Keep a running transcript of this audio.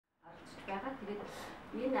Тэгээд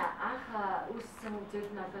энэ анх үүссэн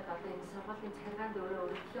зүйл нь бол одоо энэ сургуулийн захиргаанд өөрөө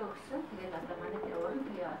өргөлөө өгсөн. Тэгээд одоо манай дээр уран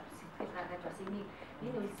төвийн сэтгэл гаргаж бас энэ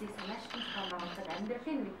үйлсийг санаачсан зохион байгуулалт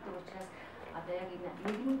амьдралын мэддэг учраас одоо яг энэ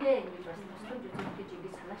нэгэндээ ингэж бас тусламж үзүүлэх гэж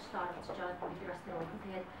ингэж санаачтай оролцож байгаа бид нар бас тэр уран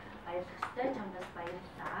тэгээд баярлах ёстой. Чамдаас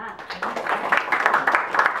баярлалаа.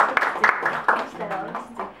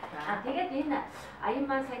 Тэгээд энэ аян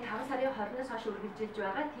маань сая 5 сарын 20-наас хойш үргэлжилж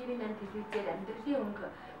байгаа ТV8 телевизээр амьдралын өнгө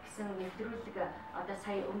гэсэн нэвтрүүлэг одоо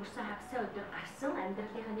сая өнгөрсөн хагасаа өдөр гарсан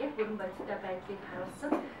амьдралынх нь яг бүрэн бодиттой байдлыг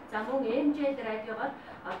харуулсан. За мөн MJ радиогоор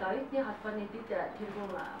одоо оюутны холбооны дэд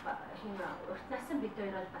тэргүүн хин урт насны бид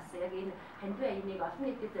хоёр бол бас яг энэ хандив аяныг олон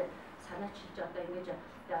нийтэд санаачилж одоо ингэж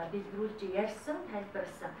дэлгэрүүлж ярьсан,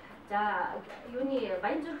 тайлбарласан. За юуны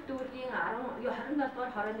Баянзүрх дүүргийн 27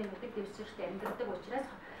 дугаар хорооны нутаг дэвсгэрт амьдардаг учраас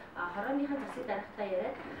хорооныхын засаг дарагтай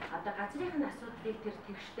яриад одоо газрын асуудлыг тэр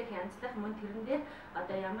тэгшлэх янзлах мөн тэрэн дээр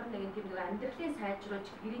одоо ямар нэгэн тийм нэг амьдралын сайжруулж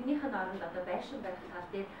гэрийнх нь оронд одоо байшин байх тал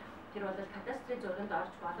дээр тэр бол кадастрын зурганд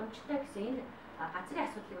орж боломжтой гэсэн энэ газрын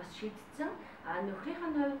асуудлыг бас шийдсэн. Нөхрийнх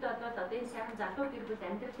нь хувьд бол одоо энэ сайхан залуу гэр бүл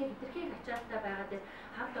амьдралын хэтэрхий ачаалттай байгаа дээр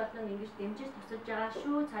хамт олон ингэж дэмжиж тусалж байгаа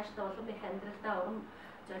шүү. Цаашдаа улам их амьдралдаа урам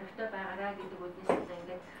зоригтой байгаараа гэдэг үгнээс одоо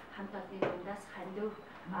ингээд хамт олонны дундаас хандив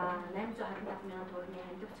 825 мянган төгрөгийн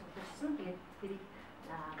хандив цугларсан. Тэгээд тэрийг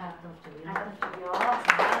гадуулж өгье.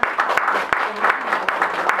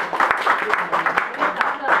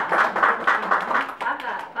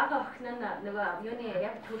 Бага охин нь нөгөө юуны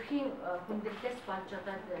яг төрхийн хүндрэлээс болж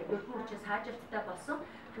одоо дөрвөн хүчээс хаажирттай болсон.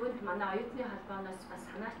 Түүнд манай оюутны холбооноос бас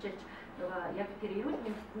санаачилж нөгөө яг тэр эрүүл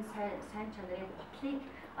мэндэд сайн чанарын гутлыг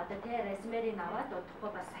одоо тэ резюмерийг аваад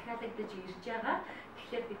удахгүй бас захиалагдаж ирж байгаа.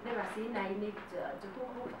 Тэгэхээр бид нар бас энэ аяныг зөвхөн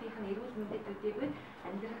хүүхдийн нь эрүүл мэндэд үдээгүй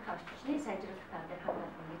амьдрах орчныг сайжруулах тал дээр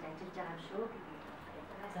хамт ингэж ажиллаж байгаа юм шүү гэдэг.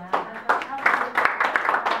 За